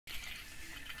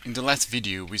In the last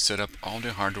video, we set up all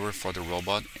the hardware for the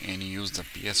robot and used the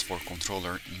PS4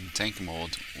 controller in tank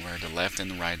mode where the left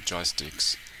and right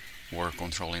joysticks were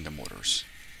controlling the motors.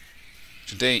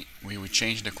 Today, we will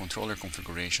change the controller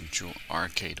configuration to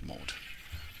arcade mode,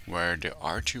 where the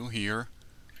R2 here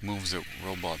moves the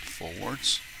robot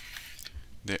forwards,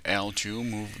 the L2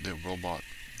 moves the robot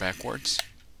backwards.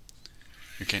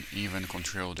 You can even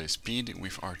control the speed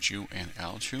with R2 and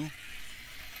L2.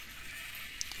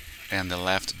 And the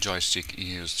left joystick is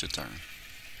used to turn.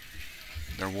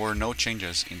 There were no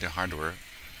changes in the hardware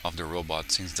of the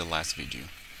robot since the last video.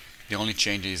 The only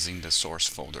change is in the source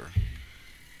folder.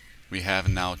 We have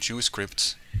now two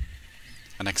scripts,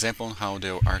 an example on how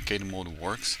the arcade mode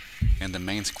works, and the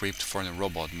main script for the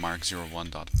robot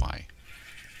mark01.py.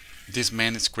 This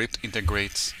main script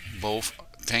integrates both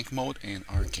tank mode and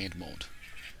arcade mode.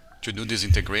 To do this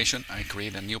integration, I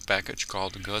create a new package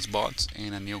called GusBots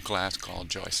and a new class called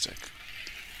Joystick.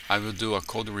 I will do a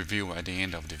code review at the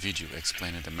end of the video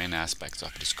explaining the main aspects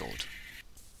of this code.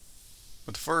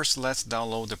 But first, let's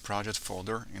download the project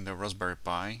folder in the Raspberry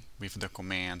Pi with the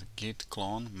command git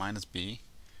clone -b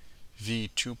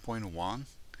v2.1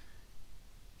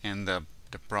 and the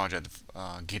project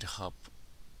GitHub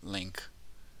link.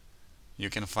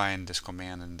 You can find this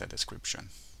command in the description.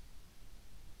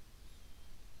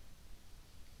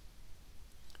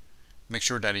 Make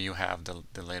sure that you have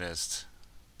the latest,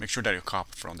 make sure that you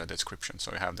copy from the description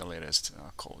so you have the latest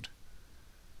code.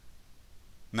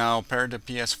 Now pair the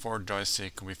PS4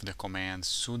 joystick with the command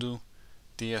sudo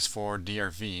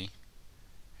ts4drv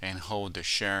and hold the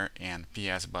share and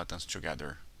PS buttons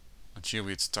together until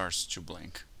it starts to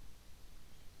blink.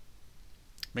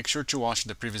 Make sure to watch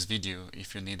the previous video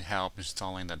if you need help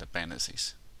installing the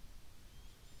dependencies.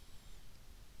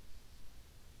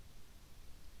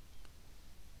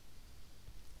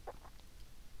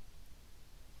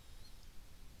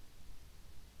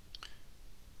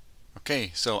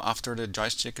 Okay, so after the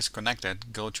joystick is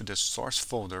connected, go to the source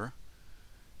folder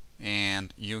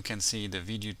and you can see the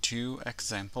video 2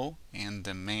 example and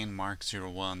the main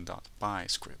mark01.py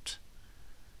script.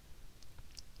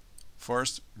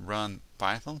 First, run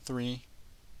python 3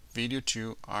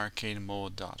 video2 arcade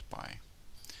mode.py.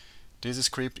 This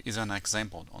script is an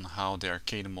example on how the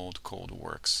arcade mode code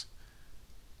works.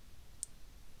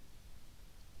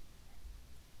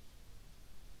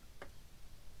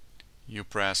 You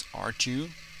press R2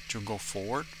 to go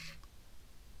forward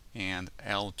and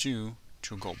L2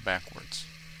 to go backwards.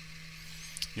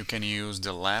 You can use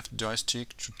the left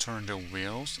joystick to turn the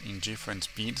wheels in different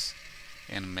speeds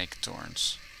and make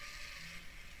turns.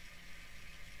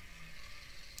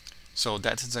 So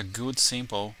that is a good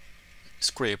simple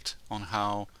script on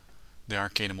how the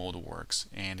arcade mode works,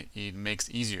 and it makes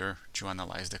it easier to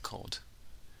analyze the code.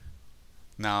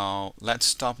 Now let's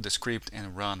stop the script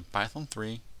and run python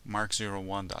 3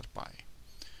 mark01.py,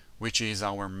 which is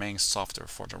our main software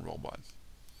for the robot.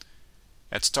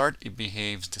 At start it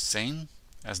behaves the same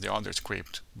as the other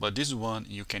script, but this one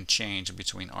you can change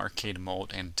between arcade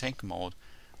mode and tank mode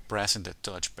pressing the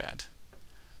touchpad.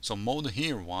 So mode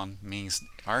here one means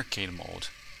arcade mode,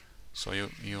 so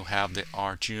you have the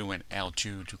R2 and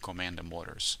L2 to command the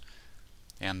motors,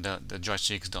 and the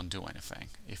joysticks don't do anything.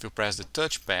 If you press the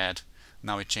touchpad,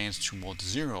 now it changes to mode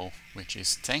 0, which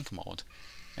is tank mode,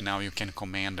 and now you can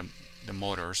command the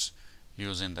motors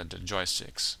using the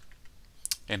joysticks,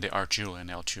 and the R2 and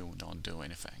L2 don't do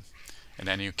anything. And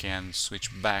then you can switch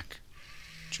back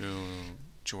to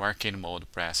arcade mode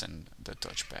pressing the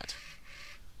touchpad.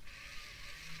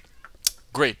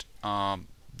 Great,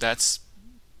 that's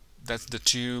the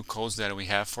two codes that we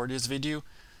have for this video.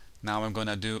 Now I'm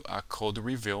gonna do a code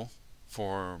review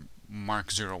for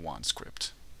mark01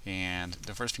 script. And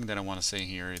the first thing that I want to say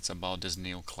here is about this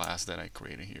new class that I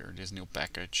created here, this new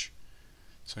package.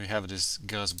 So you have this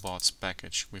GusBots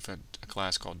package with a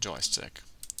class called joystick.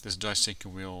 This joystick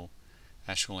will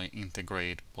actually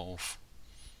integrate both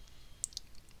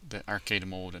the arcade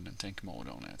mode and the tank mode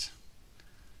on it.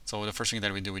 So the first thing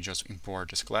that we do, we just import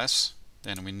this class,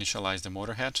 then we initialize the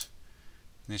motor head,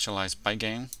 initialize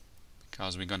Pygame,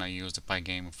 because we're gonna use the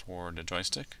Pygame for the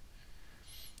joystick,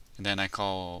 and then I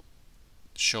call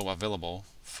show available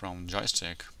from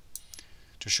joystick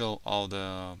to show all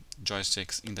the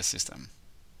joysticks in the system.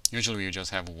 Usually you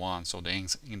just have one, so the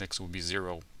index will be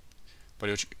 0,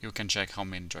 but you can check how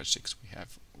many joysticks we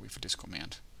have with this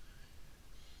command.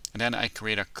 And then I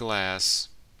create a class,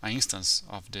 an instance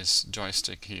of this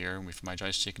joystick here with my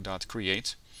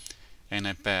joystick.create, and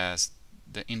I pass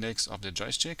the index of the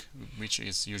joystick, which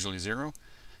is usually 0,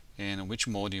 and which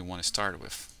mode you want to start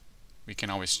with. We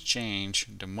can always change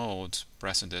the mode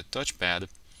pressing the touchpad,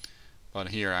 but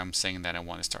here I'm saying that I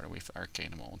want to start with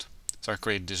arcade mode. So I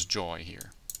create this joy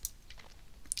here.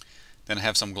 Then I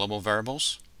have some global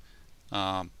variables.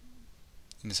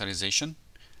 Initialization.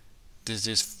 This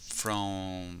is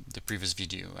from the previous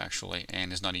video actually,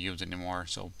 and it's not used anymore,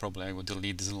 so probably I will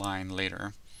delete this line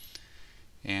later.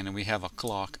 And we have a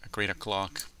clock, create a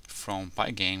clock from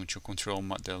Pygame to control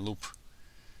the loop,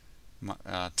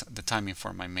 the timing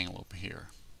for my main loop here.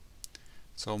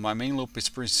 So my main loop is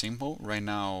pretty simple. Right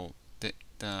now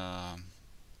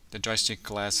the joystick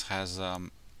class has a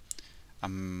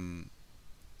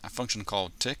function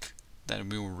called tick that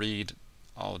will read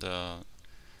all the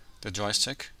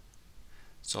joystick.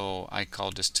 So I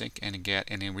call this tick and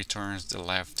it returns the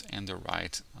left and the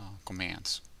right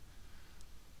commands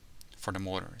for the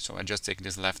motor. So I just take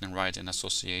this left and right and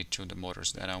associate to the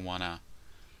motors that I wanna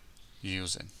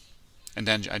use it. And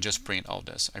then I just print all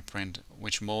this. I print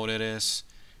which mode it is,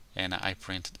 and I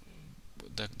print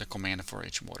the command for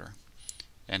each motor.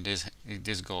 And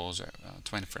this goes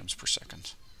 20 frames per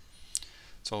second.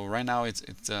 So right now it's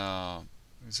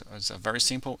very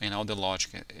simple, and all the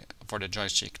logic for the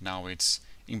joystick now it's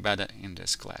embedded in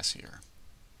this class here.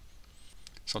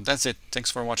 So that's it. Thanks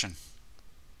for watching.